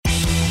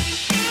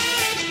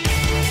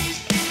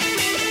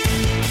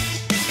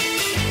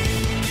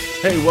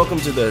Hey, welcome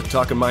to the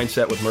Talkin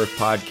Mindset with Murph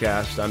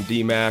podcast. I'm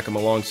D-Mac. I'm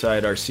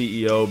alongside our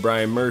CEO,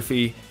 Brian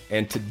Murphy.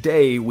 And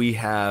today we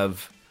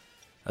have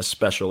a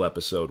special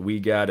episode.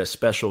 We got a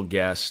special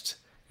guest,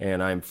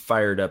 and I'm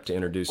fired up to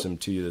introduce him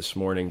to you this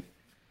morning.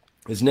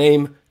 His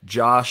name,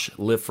 Josh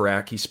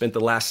Lifrak. He spent the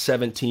last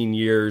 17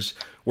 years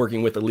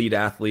working with elite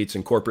athletes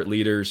and corporate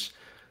leaders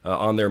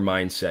on their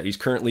mindset. He's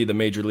currently the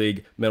Major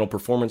League Mental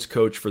Performance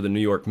Coach for the New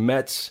York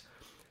Mets.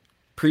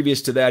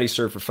 Previous to that, he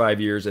served for 5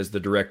 years as the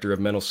Director of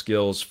Mental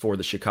Skills for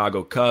the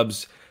Chicago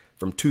Cubs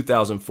from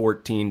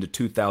 2014 to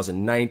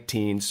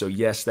 2019. So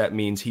yes, that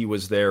means he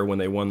was there when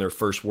they won their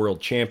first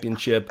World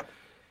Championship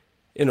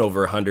in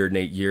over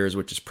 108 years,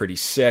 which is pretty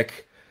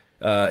sick.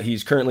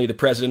 He's currently the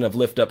president of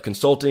Lift Up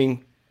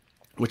Consulting,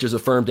 which is a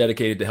firm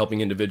dedicated to helping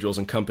individuals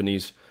and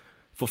companies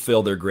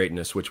fulfill their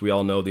greatness, which we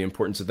all know the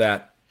importance of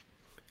that.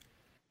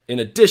 In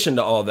addition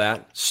to all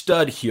that,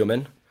 stud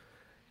human.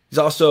 He's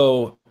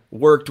also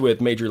worked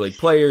with Major League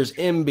players,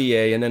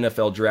 NBA and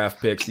NFL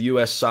draft picks, the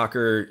U.S.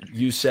 Soccer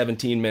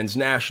U17 men's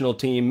national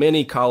team,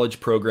 many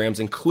college programs,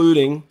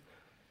 including,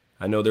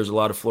 I know there's a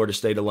lot of Florida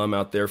State alum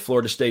out there,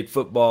 Florida State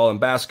football and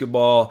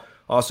basketball,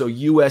 also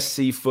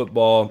USC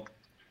football,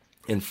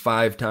 and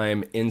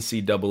five-time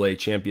NCAA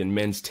champion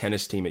men's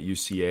tennis team at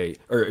USC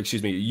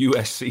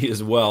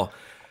as well.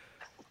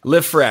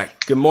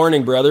 Lifrak, good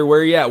morning, brother. Where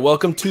are you at?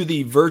 Welcome to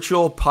the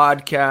virtual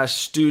podcast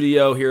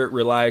studio here at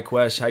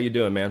ReliQuest. How you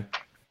doing, man?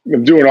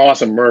 I'm doing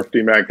awesome, Murph.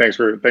 D-Mac, thanks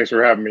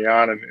for having me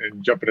on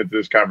and jumping into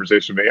this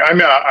conversation with me.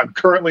 I'm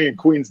currently in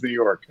Queens, New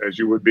York, as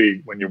you would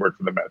be when you work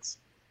for the Mets.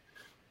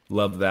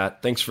 Love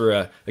that. Thanks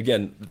for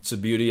again. It's the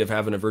beauty of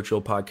having a virtual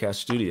podcast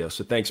studio.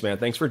 So thanks, man.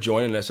 Thanks for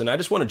joining us. And I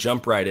just want to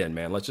jump right in,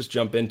 man. Let's just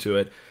jump into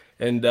it.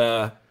 And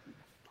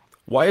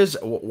why is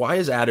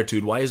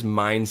attitude? Why is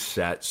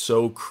mindset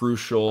so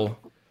crucial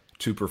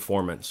to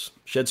performance?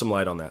 Shed some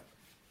light on that.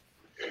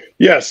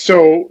 Yes.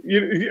 So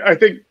I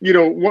think,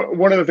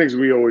 one of the things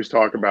we always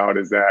talk about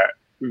is that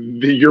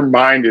your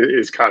mind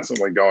is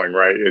constantly going,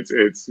 right?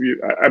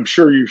 I'm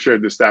sure you've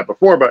shared this stat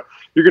before, but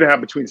you're going to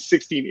have between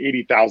 60 and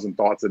 80,000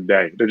 thoughts a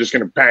day. They're just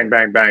going to bang,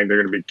 bang, bang.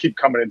 They're going to keep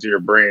coming into your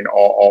brain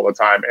all the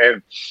time.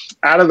 And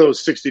out of those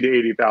 60 to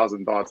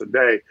 80,000 thoughts a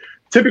day,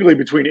 typically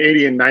between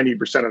 80 and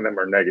 90% of them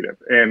are negative.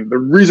 And the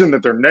reason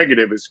that they're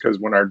negative is because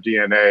when our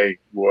DNA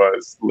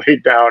was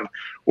laid down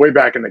way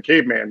back in the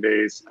caveman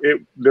days,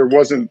 there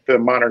wasn't the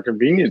modern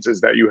conveniences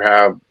that you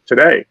have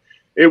today.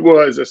 It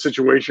was a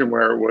situation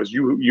where it was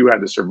you had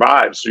to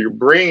survive. So your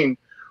brain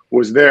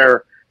was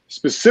there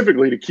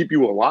specifically to keep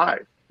you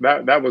alive.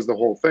 That was the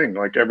whole thing.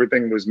 Like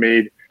everything was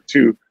made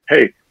to,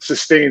 hey,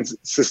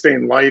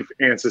 sustain life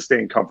and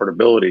sustain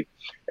comfortability.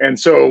 And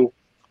so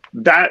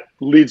that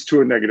leads to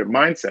a negative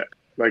mindset.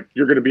 Like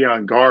you're going to be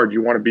on guard.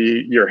 You want to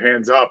be your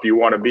hands up. You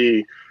want to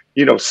be,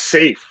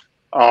 safe.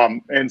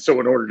 And so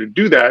in order to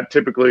do that,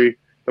 typically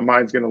the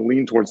mind's going to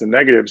lean towards the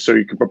negative so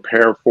you can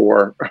prepare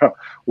for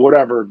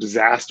whatever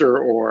disaster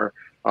or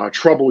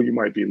trouble you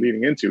might be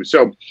leading into.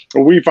 So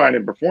what we find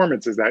in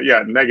performance is that,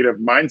 negative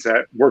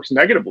mindset works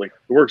negatively.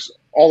 It works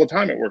all the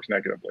time. It works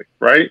negatively,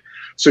 right?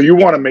 So you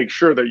want to make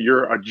sure that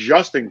you're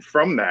adjusting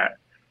from that,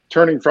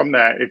 turning from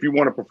that. If you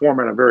want to perform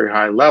at a very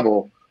high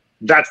level,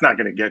 that's not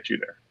going to get you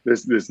there.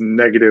 This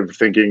negative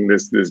thinking,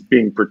 this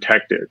being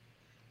protected,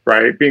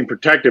 right? Being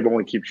protective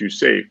only keeps you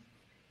safe.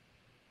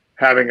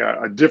 Having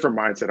a different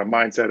mindset, a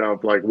mindset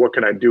of like, what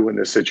can I do in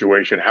this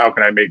situation? How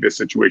can I make this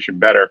situation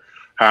better?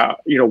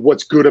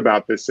 What's good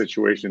about this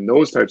situation?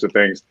 Those types of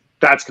things,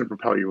 that's going to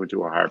propel you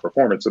into a higher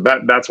performance. So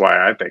that's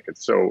why I think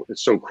it's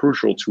so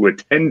crucial to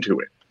attend to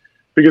it.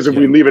 Because if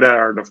we leave it at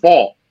our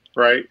default,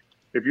 right?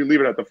 If you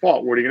leave it at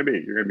default, what are you going to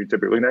be? You're going to be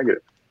typically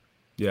negative.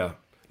 Yeah.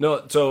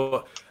 No,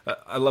 so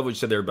I love what you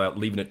said there about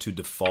leaving it to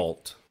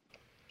default.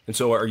 And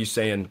so are you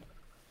saying,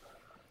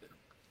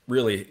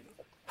 really,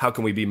 how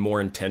can we be more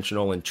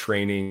intentional in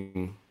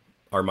training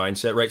our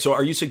mindset, right? So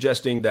are you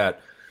suggesting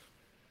that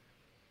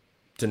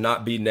to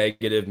not be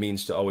negative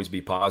means to always be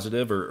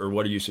positive, or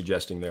what are you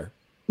suggesting there?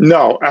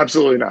 No,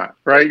 absolutely not,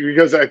 right?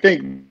 Because I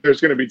think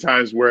there's going to be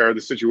times where the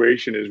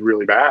situation is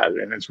really bad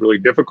and it's really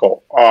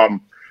difficult. I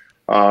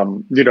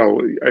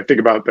think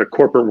about the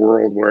corporate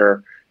world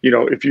where,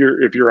 if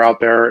you're out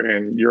there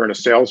and you're in a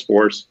sales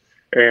force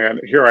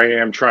and here I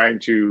am trying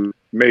to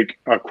make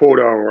a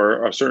quota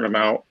or a certain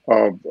amount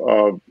of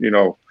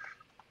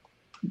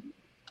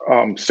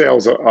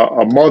sales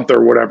a month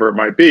or whatever it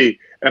might be,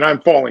 and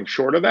I'm falling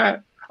short of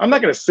that, I'm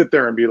not going to sit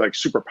there and be like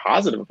super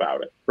positive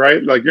about it,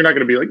 right? Like you're not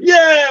going to be like,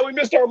 yeah, we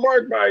missed our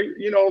mark by,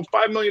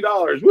 $5 million.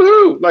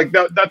 Woohoo! Like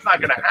that's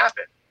not going to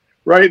happen,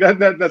 right?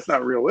 That's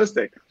not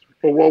realistic.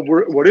 But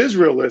what is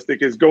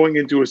realistic is going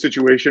into a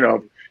situation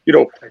of,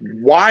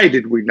 why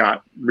did we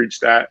not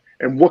reach that?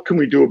 And what can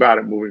we do about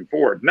it moving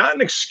forward? Not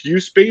an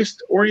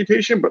excuse-based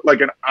orientation, but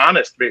like an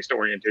honest-based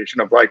orientation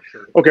of like,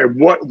 okay,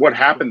 what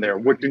happened there?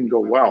 What didn't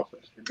go well?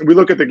 And we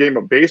look at the game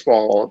of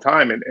baseball all the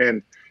time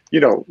and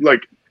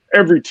like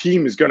every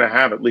team is going to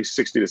have at least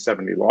 60 to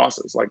 70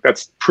 losses. Like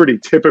that's pretty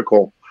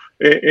typical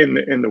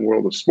in the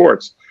world of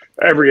sports.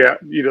 Every,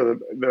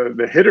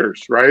 the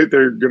hitters, right?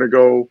 They're going to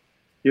go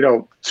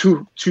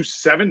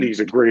 270 is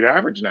a great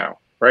average now,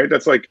 right?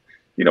 That's like,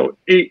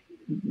 a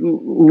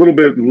little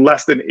bit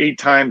less than 8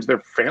 times they're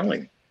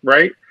failing,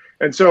 right?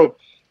 And so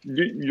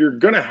you're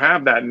going to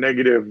have that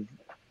negative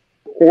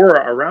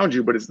aura around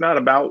you, but it's not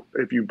about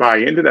if you buy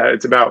into that.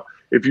 It's about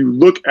if you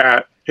look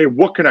at, hey,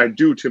 what can I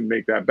do to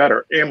make that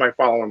better? Am I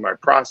following my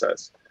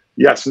process?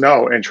 Yes,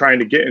 no, and trying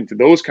to get into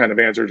those kind of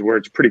answers where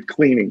it's pretty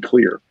clean and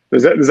clear.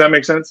 Does that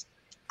make sense?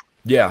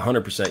 Yeah,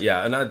 100%.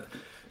 Yeah,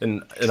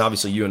 and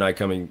obviously you and I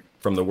coming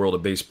from the world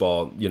of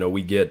baseball,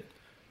 we get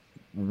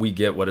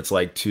what it's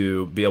like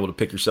to be able to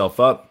pick yourself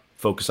up,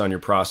 focus on your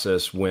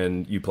process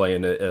when you play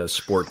in a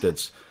sport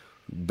that's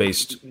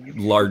based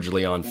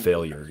largely on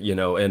failure,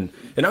 and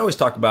I always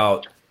talk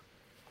about,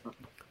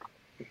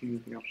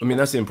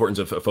 that's the importance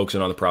of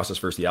focusing on the process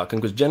versus the outcome,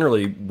 because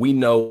generally we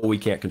know we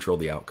can't control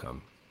the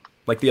outcome.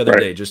 Like the other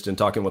day, just in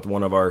talking with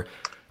one of our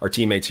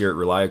teammates here at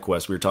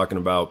ReliaQuest, we were talking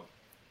about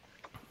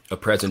a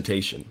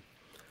presentation,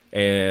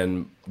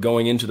 and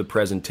going into the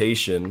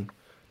presentation,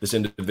 this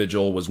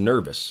individual was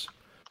nervous.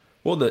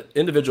 Well, the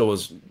individual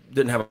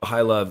didn't have a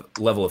high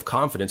level of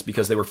confidence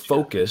because they were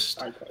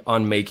focused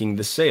on making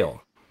the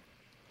sale.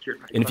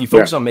 And if you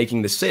focus on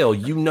making the sale,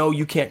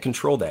 you can't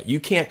control that. You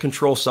can't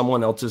control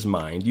someone else's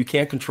mind. You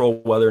can't control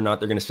whether or not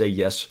they're going to say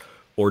yes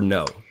or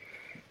no.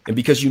 And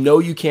because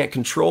you can't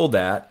control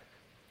that,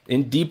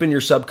 deep in your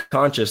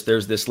subconscious,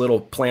 there's this little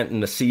planting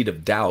the seed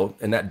of doubt,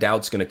 and that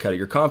doubt's going to cut at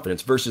your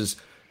confidence. Versus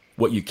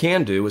what you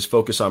can do is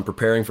focus on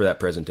preparing for that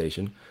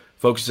presentation,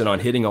 focusing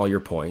on hitting all your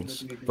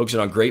points, focusing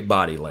on great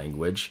body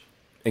language,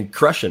 and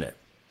crushing it.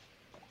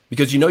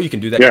 Because you can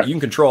do that. Yeah. You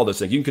can control this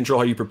thing. You can control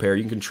how you prepare.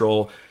 You can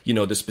control,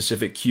 the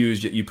specific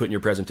cues that you put in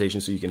your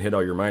presentation so you can hit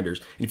all your reminders.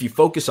 And if you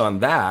focus on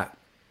that,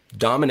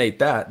 dominate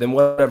that, then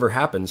whatever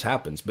happens.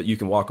 But you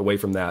can walk away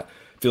from that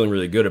feeling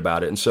really good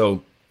about it. And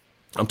so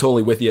I'm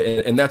totally with you.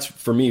 And that's,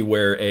 for me,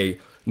 where a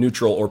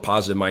neutral or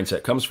positive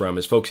mindset comes from,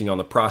 is focusing on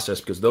the process,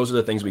 because those are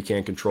the things we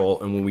can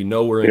control. And when we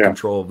know we're in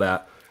control of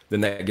that,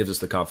 then that gives us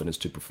the confidence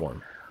to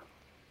perform.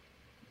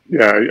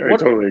 Yeah, I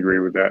totally agree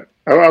with that.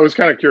 I was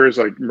kind of curious,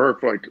 like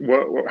Murph, like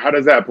how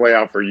does that play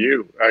out for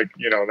you? Like,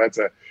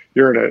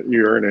 you're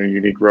in a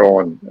unique role,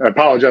 and I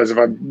apologize if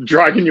I'm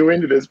dragging you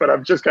into this, but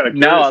I'm just kind of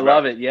curious. No, I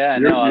love it. Yeah,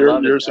 I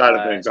love your side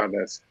of things on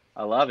this.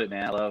 I love it,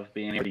 man. I love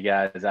being here with you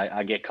guys.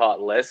 I get caught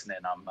listening.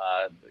 I'm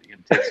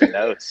going to take some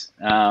notes.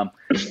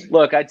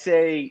 Look, I'd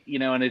say,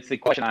 and it's the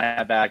question I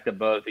have back to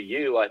both of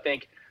you. I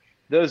think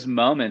those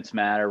moments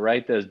matter,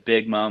 right? Those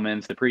big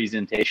moments, the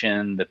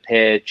presentation, the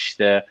pitch,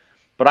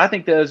 but I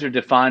think those are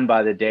defined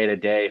by the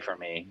day-to-day for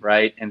me,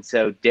 right? And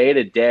so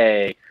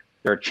day-to-day,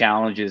 there are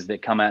challenges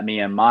that come at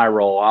me in my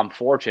role. I'm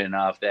fortunate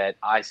enough that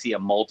I see a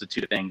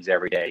multitude of things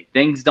every day.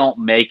 Things don't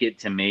make it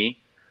to me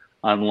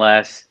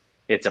unless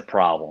it's a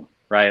problem,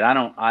 right?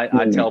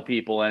 I tell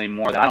people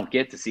anymore that I don't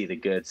get to see the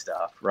good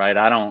stuff, right?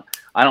 I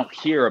don't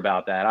hear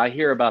about that. I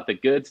hear about the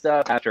good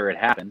stuff after it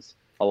happens.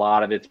 A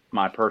lot of it's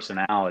my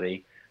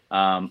personality.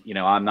 I'm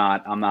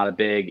not a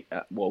big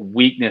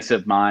weakness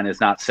of mine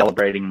is not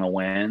celebrating the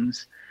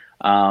wins.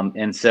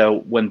 And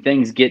so when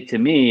things get to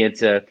me,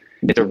 it's a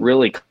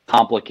really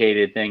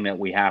complicated thing that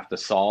we have to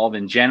solve.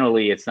 And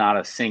generally it's not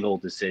a single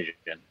decision,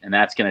 and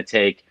that's going to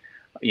take,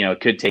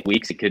 it could take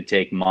weeks, it could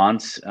take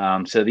months.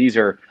 So these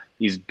are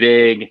these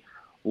big,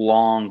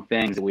 long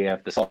things that we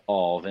have to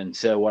solve. And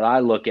so what I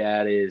look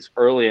at is,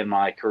 early in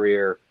my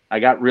career, I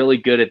got really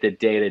good at the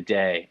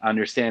day-to-day,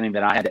 understanding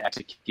that I had to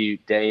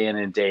execute day in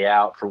and day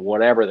out for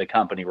whatever the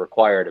company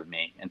required of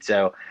me. And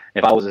so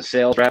if I was a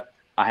sales rep,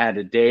 I had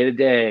to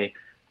day-to-day,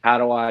 how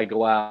do I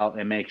go out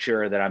and make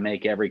sure that I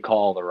make every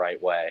call the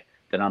right way,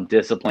 that I'm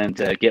disciplined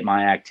to get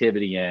my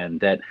activity in,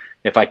 that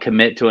if I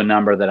commit to a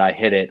number that I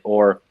hit it.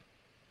 Or,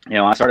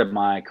 I started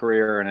my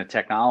career in a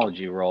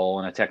technology role,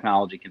 in a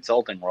technology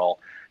consulting role.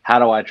 How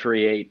do I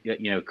treat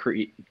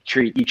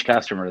each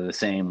customer the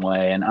same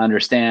way, and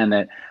understand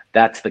that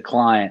that's the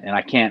client, and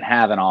I can't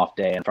have an off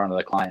day in front of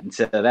the client. And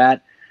so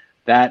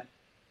that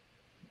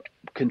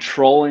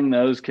controlling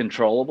those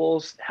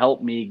controllables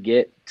helped me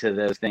get to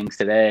those things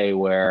today,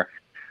 where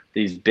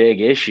these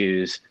big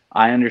issues,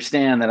 I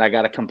understand that I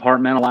got to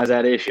compartmentalize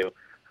that issue,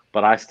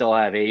 but I still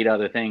have 8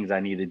 other things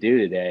I need to do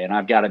today. And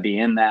I've got to be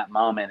in that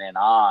moment and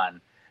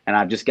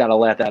I've just got to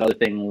let that other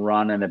thing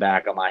run in the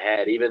back of my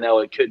head, even though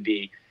it could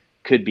be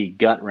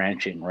gut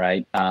wrenching.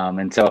 Right.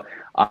 And so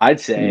I'd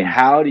say,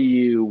 how do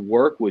you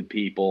work with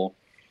people?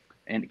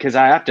 And because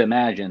I have to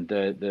imagine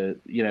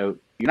you're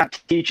not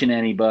teaching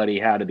anybody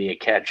how to be a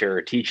catcher,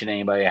 or teaching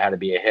anybody how to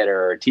be a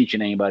hitter, or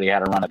teaching anybody how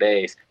to run a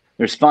base.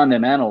 There's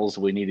fundamentals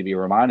we need to be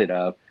reminded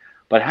of,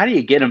 but how do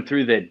you get them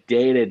through the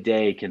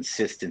day-to-day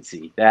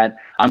consistency that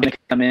I'm going to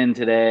come in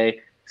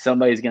today,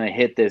 somebody's going to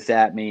hit this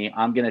at me,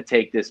 I'm going to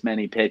take this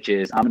many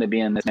pitches, I'm going to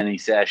be in this many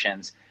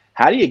sessions.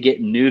 How do you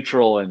get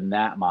neutral in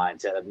that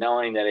mindset of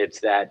knowing that it's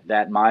that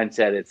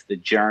mindset, it's the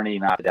journey,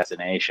 not the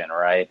destination,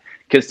 right?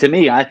 Because to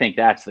me, I think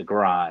that's the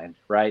grind,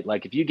 right?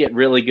 Like if you get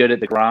really good at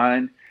the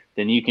grind,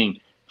 then you can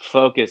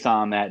focus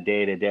on that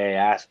day-to-day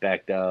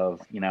aspect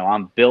of,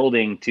 I'm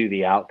building to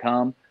the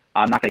outcome.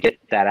 I'm not going to get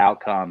that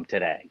outcome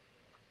today.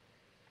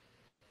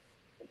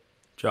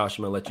 Josh,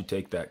 I'm going to let you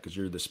take that because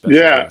you're the special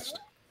guest.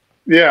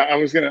 Yeah,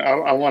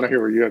 I want to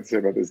hear what you have to say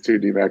about this too,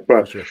 D-Mac.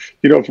 But,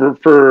 sure.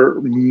 For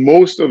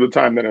most of the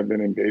time that I've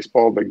been in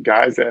baseball, the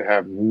guys that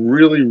have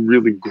really,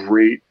 really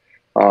great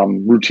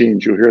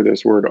routines, you'll hear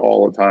this word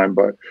all the time,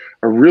 but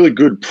a really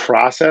good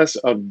process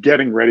of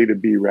getting ready to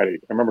be ready.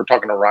 I remember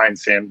talking to Ryan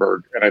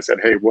Sandberg, and I said,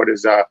 hey, what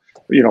is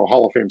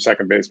Hall of Fame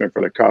second baseman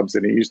for the Cubs?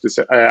 And he used to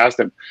say, I asked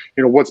him,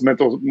 what's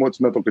mental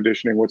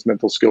conditioning, what's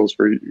mental skills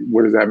for you?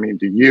 What does that mean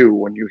to you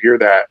when you hear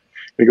that?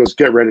 And he goes,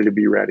 get ready to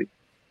be ready.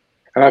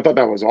 And I thought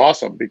that was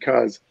awesome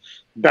because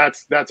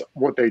that's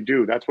what they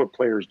do. That's what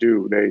players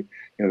do.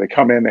 They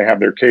come in, they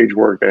have their cage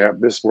work, they have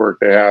this work,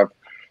 they have,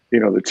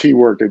 the T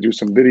work, they do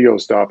some video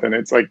stuff. And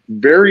it's like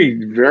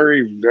very,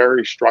 very,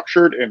 very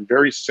structured and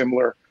very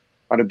similar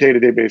on a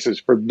day-to-day basis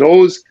for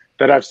those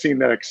that I've seen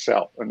that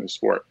excel in the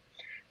sport.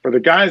 For the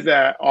guys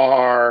that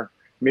are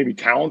maybe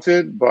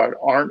talented but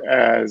aren't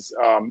as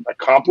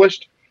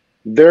accomplished,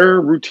 their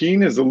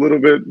routine is a little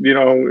bit,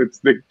 it's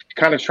they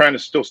kind of trying to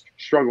still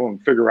struggle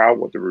and figure out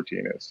what the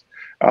routine is.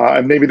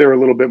 And maybe they're a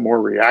little bit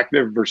more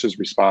reactive versus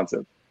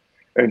responsive.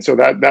 And so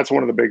that's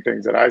one of the big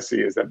things that I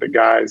see is that the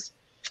guys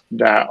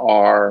that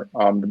are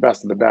the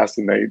best of the best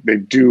and they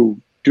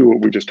do what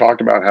we just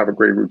talked about, have a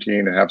great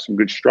routine and have some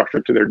good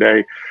structure to their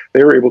day,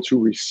 they were able to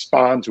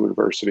respond to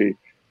adversity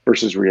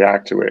versus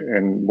react to it.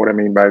 And what I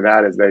mean by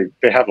that is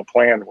they have a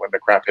plan when the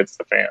crap hits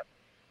the fan.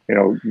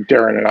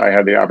 Darren and I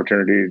had the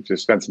opportunity to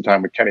spend some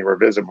time with Kenny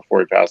Revisit before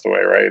he passed away,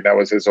 right? And that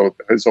was his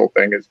whole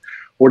thing is,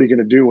 what are you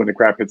going to do when the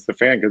crap hits the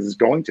fan? Because it's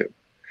going to.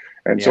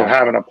 And so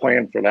having a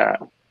plan for that.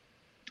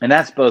 And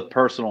that's both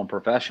personal and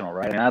professional,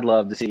 right? And I'd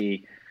love to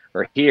see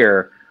or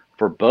hear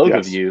for both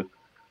of you,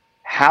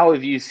 how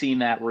have you seen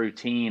that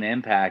routine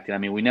impacted? I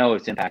mean, we know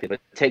it's impacted, but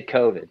take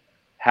COVID.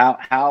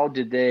 How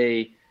did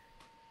they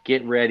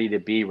get ready to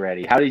be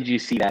ready? How did you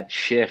see that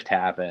shift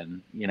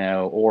happen?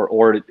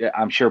 Or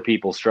I'm sure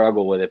people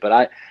struggle with it,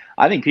 but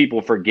I think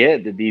people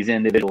forget that these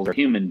individuals are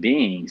human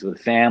beings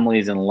with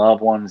families and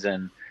loved ones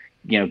and,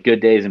 good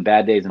days and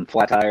bad days and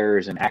flat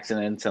tires and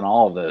accidents and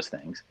all of those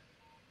things.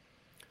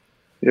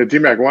 Yeah,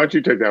 D-Mac, why don't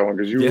you take that one?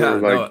 Because you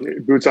were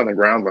boots on the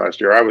ground last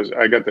year.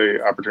 I got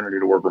the opportunity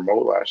to work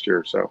remote last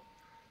year, so.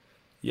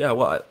 Yeah,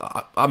 well,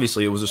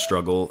 obviously it was a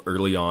struggle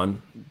early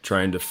on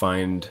trying to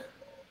find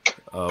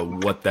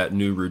what that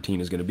new routine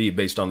is going to be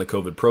based on the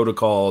COVID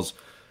protocols.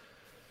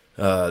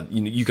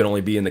 You can only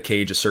be in the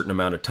cage a certain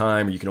amount of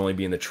time, or you can only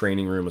be in the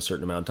training room a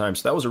certain amount of time.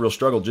 So that was a real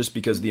struggle just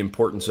because of the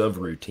importance of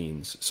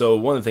routines. So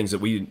one of the things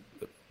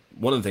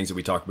that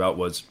we talked about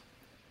was,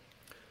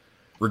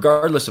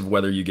 regardless of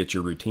whether you get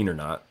your routine or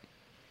not,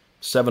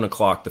 7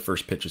 o'clock, the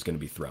first pitch is going to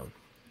be thrown.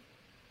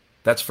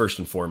 That's first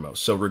and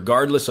foremost. So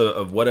regardless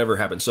of whatever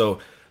happens. So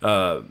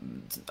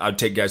I'd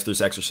take guys through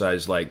this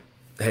exercise like,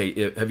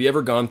 hey, have you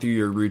ever gone through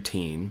your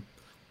routine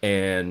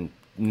and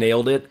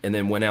nailed it and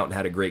then went out and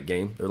had a great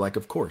game? They're like,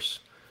 of course.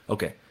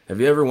 Okay. Have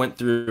you ever went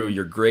through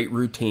your great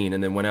routine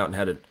and then went out and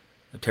had a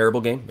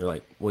terrible game? They're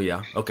like, well,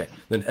 yeah. Okay.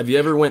 Then have you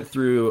ever went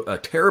through a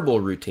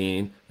terrible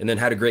routine and then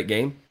had a great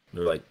game?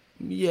 They're like,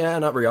 yeah,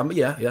 not very often, but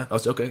yeah. I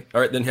was okay.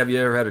 All right. Then have you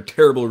ever had a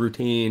terrible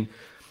routine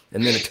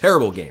and then a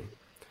terrible game?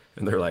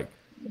 And they're like,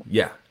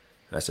 yeah.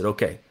 And I said,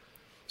 okay.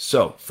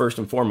 So first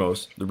and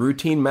foremost, the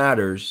routine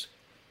matters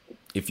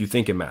if you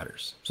think it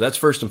matters. So that's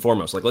first and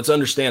foremost. Like, let's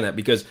understand that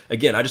because,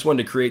 again, I just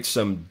wanted to create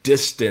some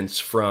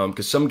distance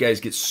because some guys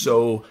get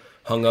so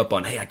hung up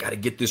on, hey, I got to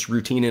get this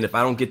routine in. If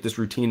I don't get this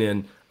routine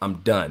in, I'm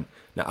done.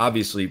 Now,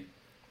 obviously,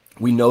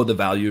 we know the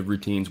value of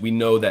routines. We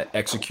know that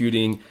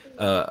executing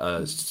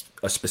a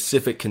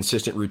specific,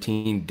 consistent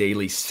routine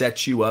daily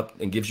sets you up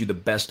and gives you the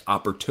best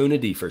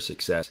opportunity for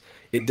success.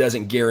 It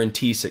doesn't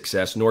guarantee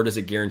success, nor does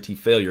it guarantee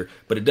failure,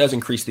 but it does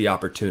increase the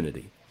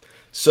opportunity.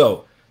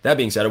 So that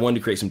being said, I wanted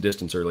to create some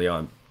distance early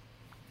on.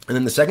 And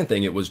then the second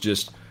thing, it was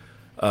just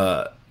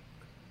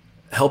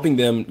helping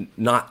them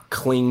not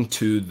cling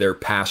to their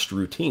past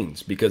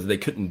routines because they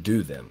couldn't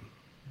do them.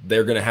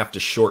 They're going to have to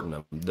shorten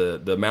them.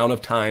 The amount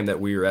of time that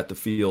we were at the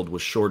field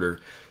was shorter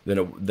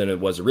than it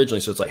was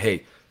originally. So it's like,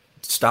 hey,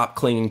 stop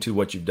clinging to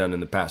what you've done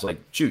in the past.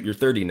 Like, shoot, you're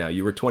 30 now.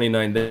 You were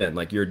 29 then.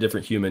 Like, you're a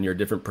different human. You're a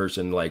different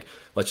person. Like,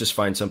 let's just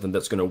find something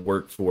that's going to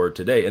work for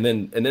today. And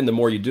then the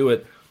more you do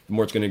it, the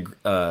more it's going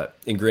to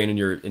ingrain in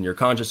your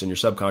conscious and your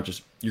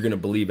subconscious. You're going to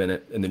believe in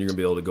it, and then you're going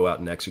to be able to go out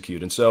and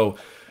execute. And so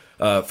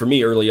for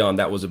me early on,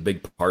 that was a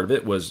big part of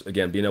it was,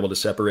 again, being able to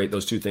separate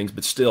those two things,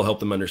 but still help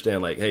them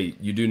understand, like, hey,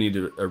 you do need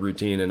a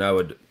routine. And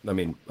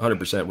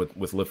 100%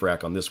 with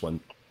Lifrak on this one.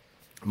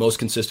 Most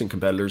consistent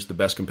competitors, the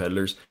best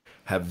competitors,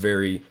 have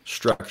very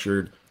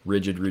structured,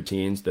 rigid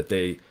routines that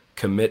they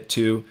commit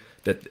to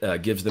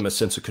that gives them a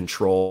sense of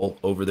control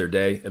over their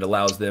day. It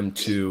allows them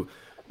to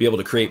be able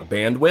to create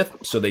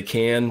bandwidth so they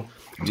can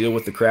deal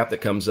with the crap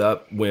that comes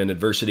up when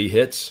adversity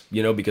hits,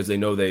 because they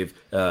know they've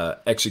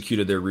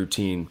executed their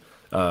routine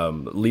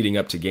leading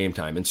up to game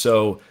time. And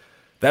so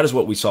that is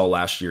what we saw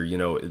last year,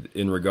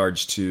 in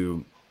regards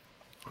to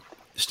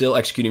still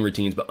executing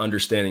routines, but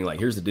understanding like,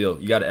 here's the deal.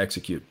 You got to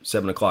execute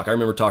 7:00. I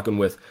remember talking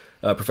with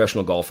a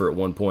professional golfer at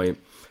one point,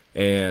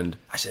 and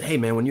I said, hey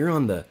man, when you're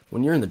in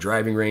the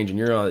driving range and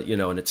you're on,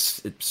 and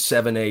it's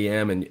 7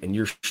 a.m. and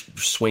your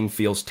swing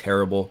feels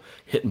terrible,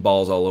 hitting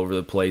balls all over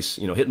the place,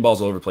 hitting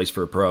balls all over the place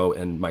for a pro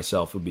and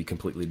myself would be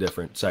completely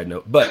different, side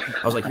note. But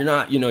I was like, you're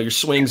not, your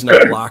swing's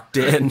not locked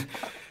in.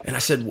 And I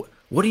said,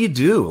 what do you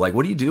do? Like,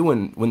 what do you do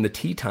when the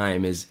tee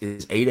time is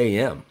 8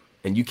 a.m.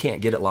 and you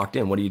can't get it locked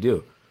in? What do you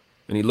do?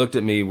 And he looked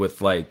at me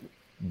with like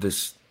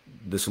this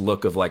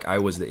look of like I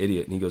was the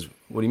idiot. And he goes,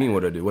 what do you mean what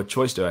do I do? What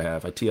choice do I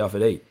have? I tee off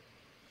at 8.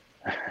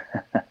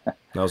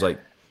 And I was like,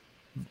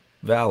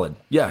 valid.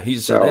 Yeah, he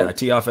said, I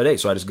tee off at 8,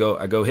 so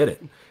I go hit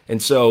it.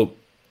 And so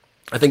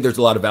I think there's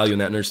a lot of value in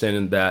that, and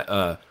understanding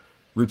that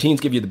routines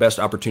give you the best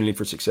opportunity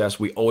for success.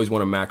 We always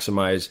want to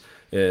maximize,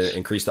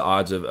 increase the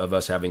odds of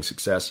us having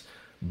success.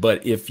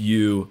 But if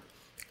you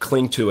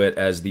cling to it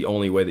as the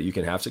only way that you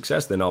can have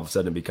success, then all of a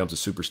sudden it becomes a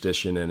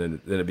superstition,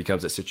 and then it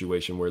becomes a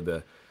situation where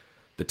the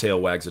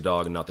tail wags the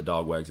dog and not the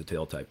dog wags the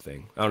tail type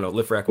thing. I don't know.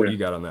 Lifrak, what do you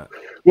got on that?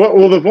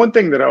 Well, the one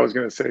thing that I was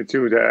going to say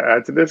too, to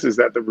add to this, is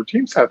that the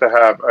routines have to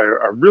have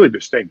a really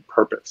distinct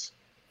purpose,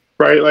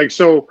 right? Like,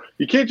 so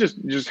you can't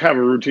just have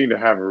a routine to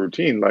have a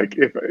routine. Like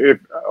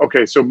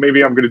okay, so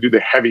maybe I'm going to do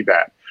the heavy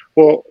bat.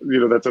 Well,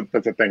 that's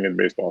a thing in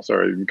baseball.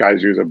 Sorry,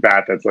 guys use a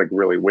bat that's like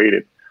really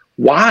weighted.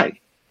 Why?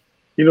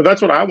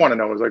 That's what I want to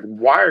know, is like,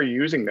 why are you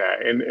using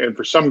that? And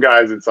for some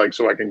guys, it's like,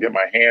 so I can get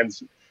my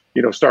hands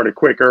started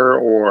quicker,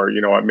 or,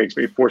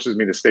 it forces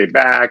me to stay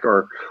back,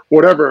 or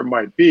whatever it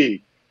might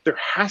be. There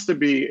has to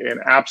be an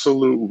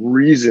absolute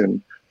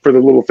reason for the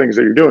little things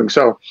that you're doing.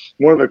 So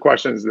one of the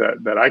questions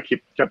that I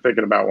kept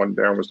thinking about when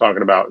Darren was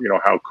talking about,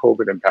 how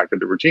COVID impacted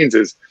the routines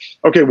is,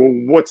 okay, well,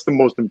 what's the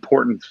most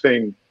important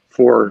thing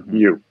for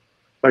you?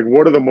 Like,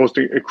 what are the most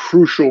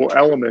crucial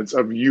elements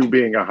of you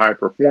being a high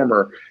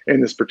performer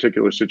in this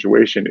particular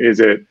situation?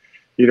 Is it,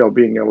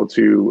 being able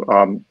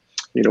to,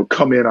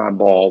 come in on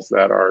balls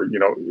that are,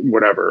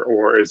 whatever,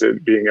 or is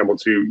it being able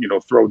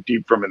to, throw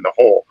deep from in the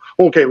hole?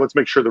 Okay, let's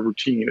make sure the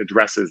routine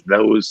addresses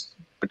those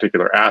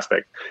particular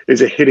aspects.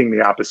 Is it hitting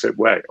the opposite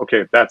way?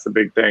 Okay, if that's the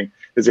big thing,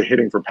 is it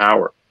hitting for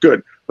power?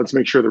 Good. Let's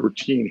make sure the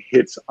routine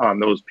hits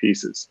on those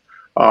pieces,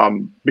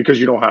 because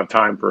you don't have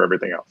time for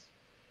everything else.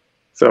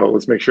 So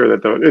let's make sure that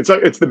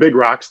it's the big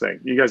rocks thing.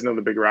 You guys know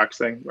the big rocks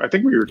thing? I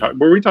think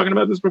were we talking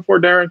about this before,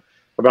 Darren?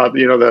 About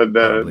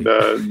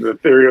the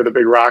theory of the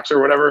big rocks or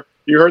whatever.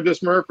 You heard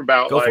this, Murph?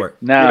 About Go for it.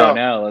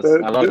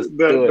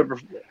 The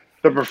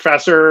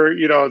professor.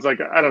 It's like,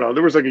 I don't know.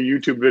 There was like a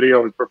YouTube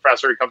video. His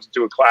professor, he comes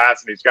into a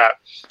class and he's got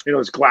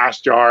his glass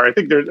jar. I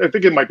think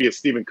it might be a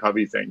Stephen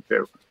Covey thing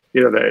too.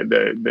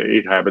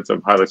 The 8 habits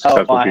of highly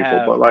successful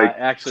people. But like,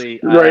 I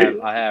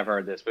have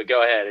heard this. But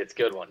go ahead. It's a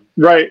good one.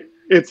 Right.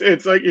 It's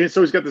like,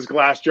 so he's got this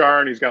glass jar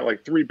and he's got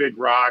like 3 big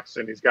rocks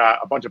and he's got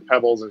a bunch of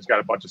pebbles and he's got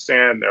a bunch of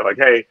sand. They're like,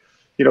 hey,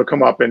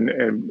 come up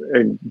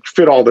and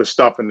fit all this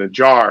stuff in the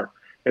jar.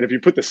 And if you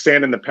put the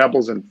sand and the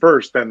pebbles in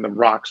first, then the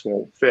rocks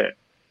won't fit.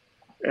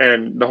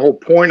 And the whole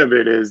point of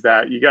it is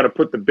that you got to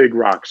put the big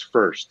rocks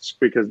first,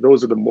 because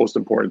those are the most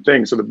important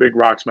things. So the big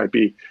rocks might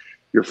be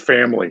your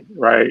family,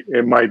 right?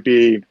 It might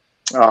be,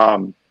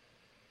 it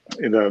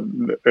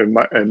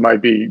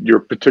might be your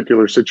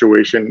particular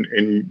situation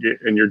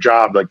in your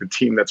job, like the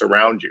team that's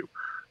around you.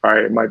 All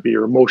right, it might be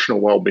your emotional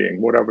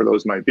well-being, whatever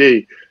those might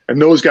be,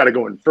 and those got to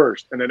go in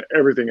first, and then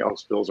everything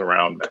else builds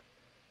around them.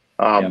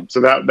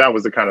 So that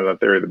was the kind of the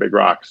theory of the big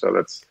rock. So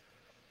that's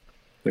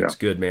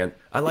good, man.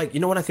 I like,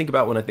 what I think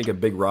about when I think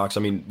of big rocks. I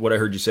mean, what I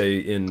heard you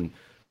say when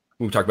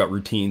we talk about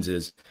routines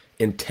is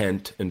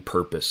intent and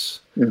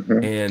purpose.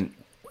 Mm-hmm. And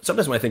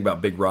sometimes when I think about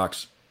big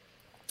rocks,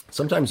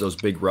 sometimes those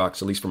big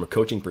rocks, at least from a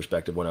coaching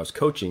perspective, when I was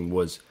coaching,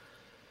 was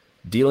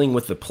dealing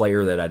with the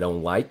player that I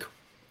don't like,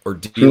 or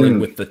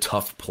dealing with the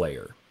tough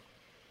player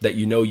that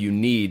you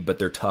need, but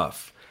they're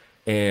tough.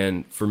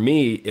 And for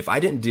me, if I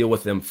didn't deal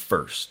with them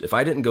first, if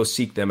I didn't go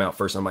seek them out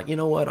first, I'm like, you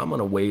know what? I'm going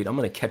to wait. I'm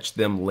going to catch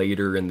them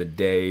later in the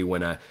day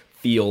when I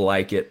feel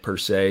like it, per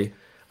se.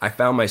 I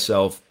found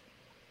myself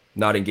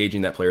not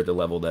engaging that player at the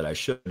level that I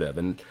should have.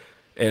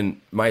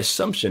 And my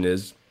assumption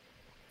is,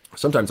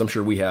 sometimes I'm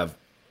sure we have,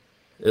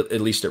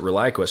 at least at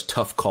ReliQuest,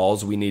 tough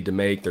calls we need to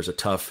make. There's a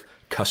tough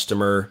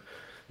customer.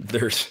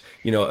 There's,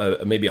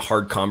 maybe a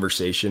hard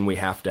conversation we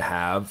have to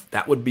have.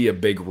 That would be a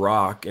big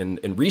rock. And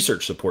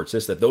research supports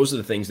this, that those are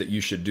the things that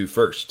you should do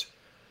first.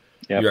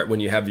 Yep. When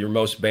you have your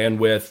most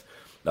bandwidth,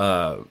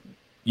 your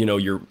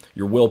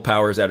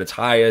willpower is at its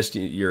highest,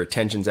 your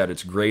attention's at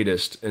its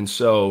greatest. And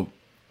so,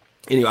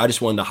 I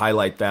just wanted to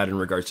highlight that in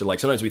regards to, like,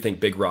 sometimes we think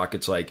big rock,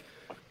 it's like,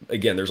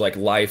 again, there's like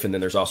life and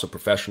then there's also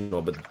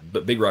professional,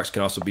 but big rocks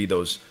can also be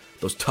those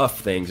tough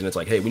things. And it's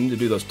like, hey, we need to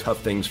do those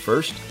tough things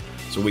first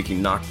so we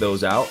can knock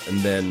those out and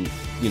then,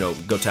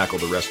 go tackle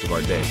the rest of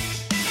our day.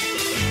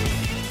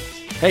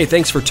 Hey,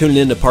 thanks for tuning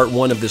in to part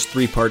 1 of this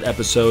 3-part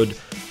episode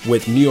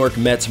with New York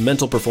Mets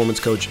mental performance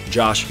coach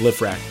Josh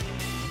Lifrak.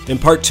 In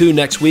part 2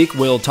 next week,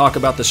 we'll talk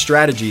about the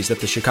strategies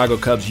that the Chicago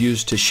Cubs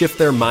used to shift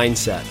their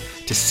mindset,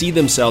 to see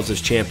themselves as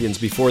champions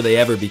before they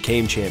ever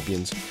became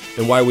champions,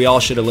 and why we all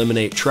should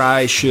eliminate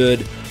try,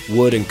 should,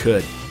 would, and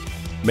could.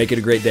 Make it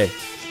a great day.